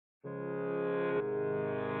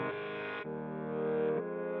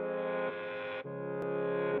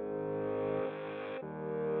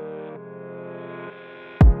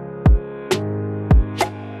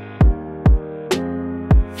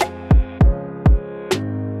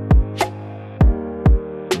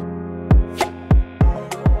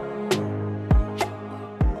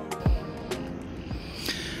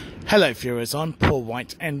Hello viewers, I'm Paul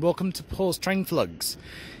White and welcome to Paul's Train Vlogs.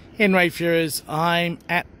 Anyway viewers, I'm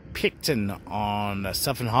at Picton on the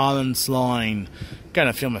Southern Highlands line. Going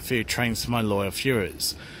to film a few trains for my loyal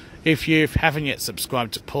viewers. If you haven't yet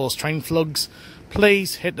subscribed to Paul's Train Vlogs,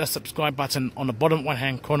 please hit the subscribe button on the bottom right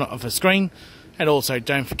hand corner of the screen, and also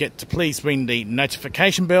don't forget to please ring the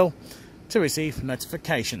notification bell to receive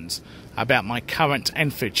notifications about my current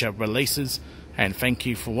and future releases. And thank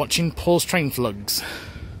you for watching Paul's Train Vlogs.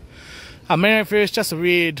 Anyway viewers, just a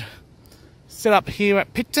weird setup here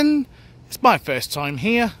at Picton. It's my first time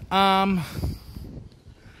here.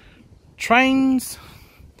 Trains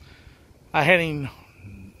are heading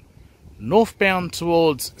northbound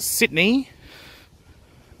towards Sydney.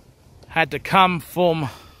 Had to come from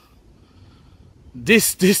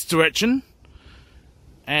this direction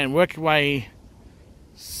and work your way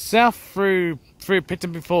south through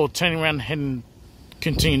Picton before turning around and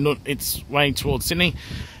continue its way towards Sydney,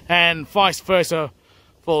 and vice versa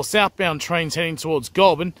for southbound trains heading towards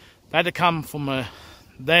Goulburn. They had to come from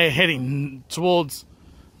they're heading towards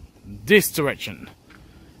this direction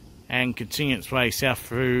and continue its way south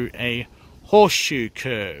through a horseshoe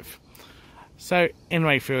curve. So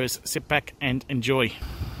anyway viewers, sit back and enjoy.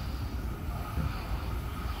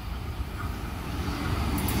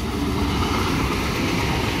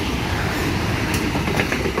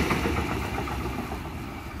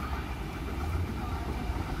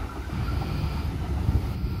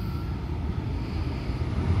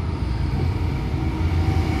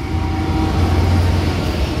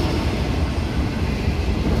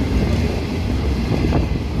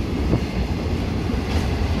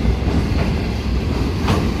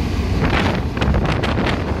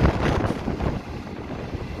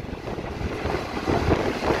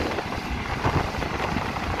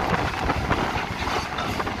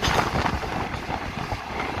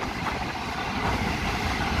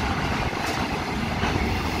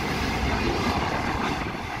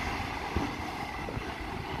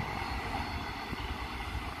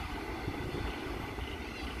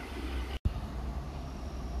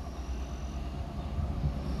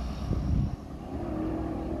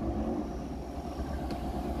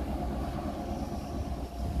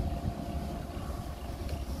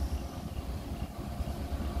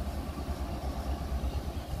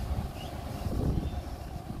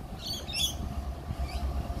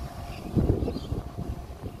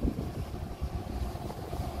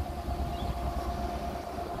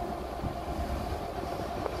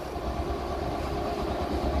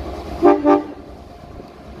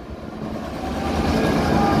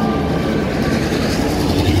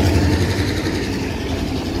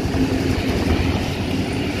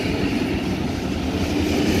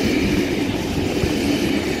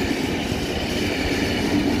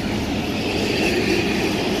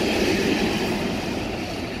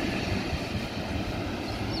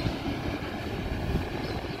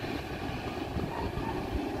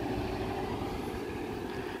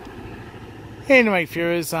 Anyway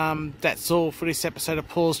viewers, that's all for this episode of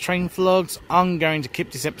Paul's Train Vlogs. I'm going to keep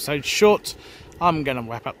this episode short. I'm going to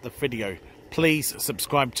wrap up the video. Please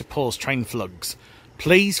subscribe to Paul's Train Vlogs.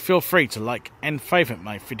 Please feel free to like and favourite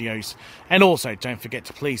my videos. And also don't forget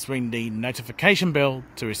to please ring the notification bell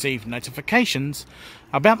to receive notifications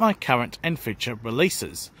about my current and future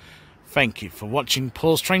releases. Thank you for watching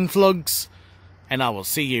Paul's Train Vlogs, and I will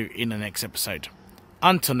see you in the next episode.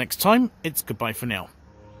 Until next time, it's goodbye for now.